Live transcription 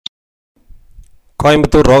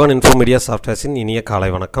Coimbatore Rohan info media சாஃப்ட்வேர்ஸின் இனிய காலை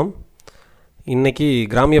வணக்கம். இன்றைக்கி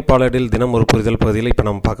கிராமிய பாலேடில் தினம் ஒரு புரிதல் பகுதியில் இப்போ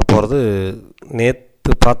நம்ம பார்க்க போகிறது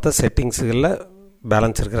நேற்று பார்த்த செட்டிங்ஸுகளில்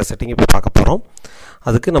பேலன்ஸ் இருக்கிற செட்டிங் இப்போ பார்க்க போகிறோம்.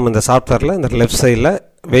 அதுக்கு நம்ம இந்த சாஃப்ட்வேரில் இந்த லெஃப்ட் சைடில்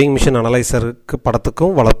வேயிங் மிஷின் அனலைசருக்கு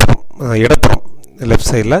படத்துக்கும் வளர்ப்புறோம் இடப்புறோம்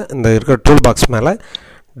லெஃப்ட் சைடில் இந்த இருக்கிற டூல் பாக்ஸ் மேலே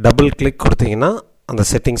டபுள் கிளிக் கொடுத்தீங்கன்னா அந்த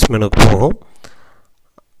செட்டிங்ஸ் மெனுக்கு போகும்.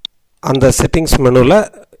 அந்த செட்டிங்ஸ் மெனுவில்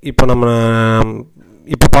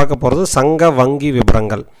இப்போ பார்க்க போகிறது சங்க வங்கி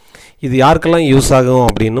விவரங்கள். இது யாருக்கெல்லாம் யூஸ் ஆகும்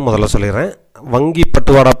அப்படின்னு முதல்ல சொல்லிடுறேன். வங்கி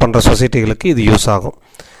பட்டுவாடா பண்ணுற சொசைட்டிகளுக்கு இது யூஸ் ஆகும்.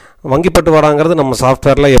 வங்கி பட்டுவாடாங்கிறது நம்ம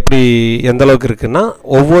சாஃப்ட்வேரில் எந்த அளவுக்கு இருக்குன்னா,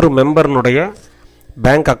 ஒவ்வொரு மெம்பர்னுடைய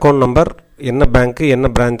பேங்க் அக்கௌண்ட் நம்பர், என்ன பேங்க்கு, என்ன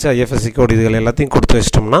பிரான்ச்சு, ஐஎஃப்எஸ்சி கோடு, இதுகள் எல்லாத்தையும் கொடுத்து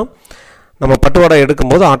வச்சிட்டோம்னா நம்ம பட்டுவாடா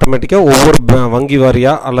எடுக்கும்போது ஆட்டோமேட்டிக்காக ஒவ்வொரு வங்கி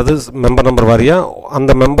வாரியாக அல்லது மெம்பர் நம்பர்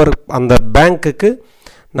வாரியாக அந்த பேங்க்குக்கு,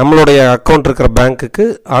 நம்மளுடைய அக்கௌண்ட் இருக்கிற பேங்க்குக்கு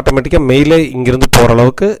ஆட்டோமேட்டிக்காக மெயிலே இங்கேருந்து போகிற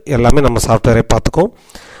அளவுக்கு எல்லாமே நம்ம சாஃப்ட்வேரை பார்த்துக்கும்.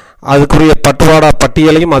 அதுக்குரிய பட்டுவாடா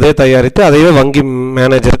பட்டியலையும் அதே தயாரித்து அதையே வங்கி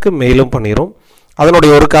மேனேஜருக்கு மெயிலும் பண்ணிடும்.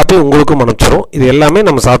 அதனுடைய ஒரு காப்பி உங்களுக்கும் அனுப்பிச்சிடும். இது எல்லாமே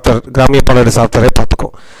நம்ம சாஃப்ட்வேர் கிராமிய பாலேடு சாஃப்ட்வேரை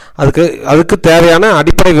பார்த்துக்கும். அதுக்கு தேவையான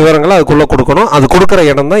அடிப்படை விவரங்களை அதுக்குள்ளே கொடுக்கணும். அது கொடுக்குற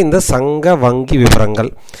இடம் தான் இந்த சங்க வங்கி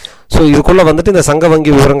விவரங்கள். ஸோ இதுக்குள்ளே வந்துட்டு இந்த சங்க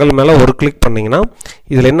வங்கி விவரங்கள் மேலே ஒரு கிளிக் பண்ணிங்கன்னா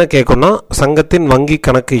இதில் என்ன கேட்கும்னா, சங்கத்தின் வங்கி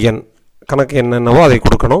கணக்கு என்னென்னவோ அதை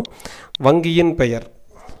கொடுக்கணும். வங்கியின்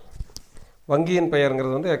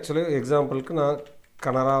பெயருங்கிறது வந்து ஆக்சுவலி எக்ஸாம்பிளுக்கு நான்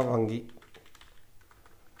கனரா வங்கி,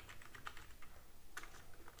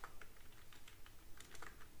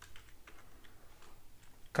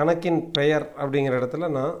 கணக்கின் பெயர் அப்படிங்கிற இடத்துல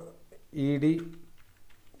நான் இடி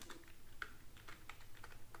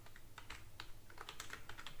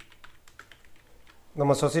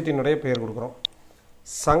நம்ம சொசைட்டினுடைய பெயர் கொடுக்குறோம்.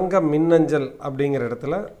 சங்க மின்னஞ்சல் அப்படிங்கிற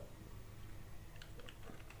இடத்துல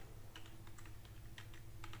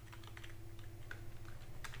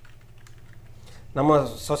நம்ம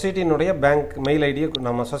சொசைட்டினுடைய பேங்க் மெயில் ஐடியை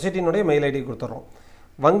மெயில் ஐடி கொடுத்துட்றோம்.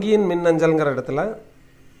 வங்கியின் மின்னஞ்சல்ங்கிற இடத்துல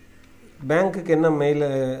பேங்க்குக்கு என்ன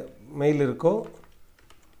மெயில் இருக்கோ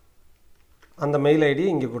அந்த மெயில் ஐடியை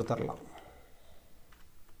இங்கே கொடுத்துடலாம்.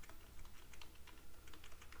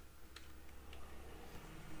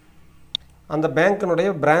 அந்த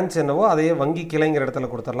பேங்க்கினுடைய பிரான்ச் என்னவோ அதையே வங்கி கிளைங்கிற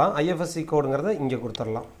இடத்துல கொடுத்துடலாம். ஐஎஃப்எஸ்சி கோடுங்கிறத இங்கே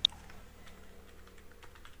கொடுத்துடலாம்.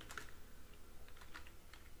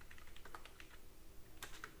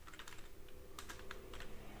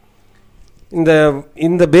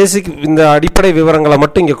 இந்த அடிப்படை விவரங்களை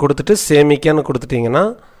மட்டும் இங்கே கொடுத்துட்டு சேமிக்கன்னு கொடுத்துட்டிங்கன்னா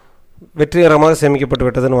வெற்றிகரமாக சேமிக்கப்பட்டு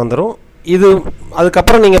விட்டதுன்னு வந்துடும்.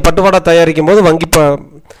 அதுக்கப்புறம் நீங்கள் பட்டுவாடா தயாரிக்கும் போது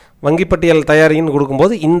வங்கி பட்டியல் தயாரின்னு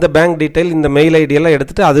கொடுக்கும்போது இந்த பேங்க் டீட்டெயில், இந்த மெயில் ஐடியெல்லாம்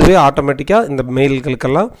எடுத்துகிட்டு அதுவே ஆட்டோமேட்டிக்காக இந்த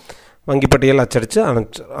மெயில்களுக்கெல்லாம் வங்கி பட்டியல்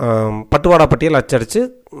பட்டுவாடா பட்டியல் அச்சடித்து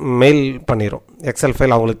மெயில் பண்ணிடும். எக்ஸல்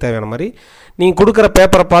ஃபைல் அவங்களுக்கு தேவையான மாதிரி. நீங்கள் கொடுக்குற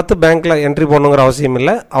பேப்பரை பார்த்து பேங்க்கில் என்ட்ரி போடணுங்கிற அவசியம்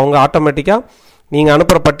இல்லை. அவங்க ஆட்டோமேட்டிக்காக நீங்கள்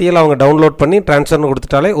அனுப்புகிற பட்டியலை அவங்க டவுன்லோட் பண்ணி ட்ரான்ஸ்ஃபர்னு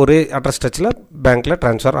கொடுத்துட்டாலே ஒரே அட்ரஸ் டச்சில் பேங்க்கில்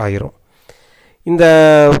ட்ரான்ஸ்ஃபர் ஆகிரும். இந்த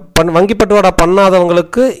வங்கி பட்டுவாடா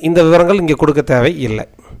பண்ணாதவங்களுக்கு இந்த விவரங்கள் இங்கே கொடுக்க தேவை இல்லை.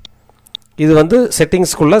 இது வந்து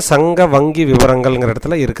செட்டிங்ஸ்குள்ளே சங்க வங்கி விவரங்கள்ங்கிற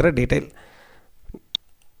இடத்துல இருக்கிற டீட்டெயில்.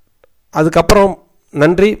 அதுக்கப்புறம்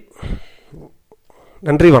நன்றி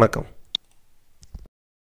வணக்கம்.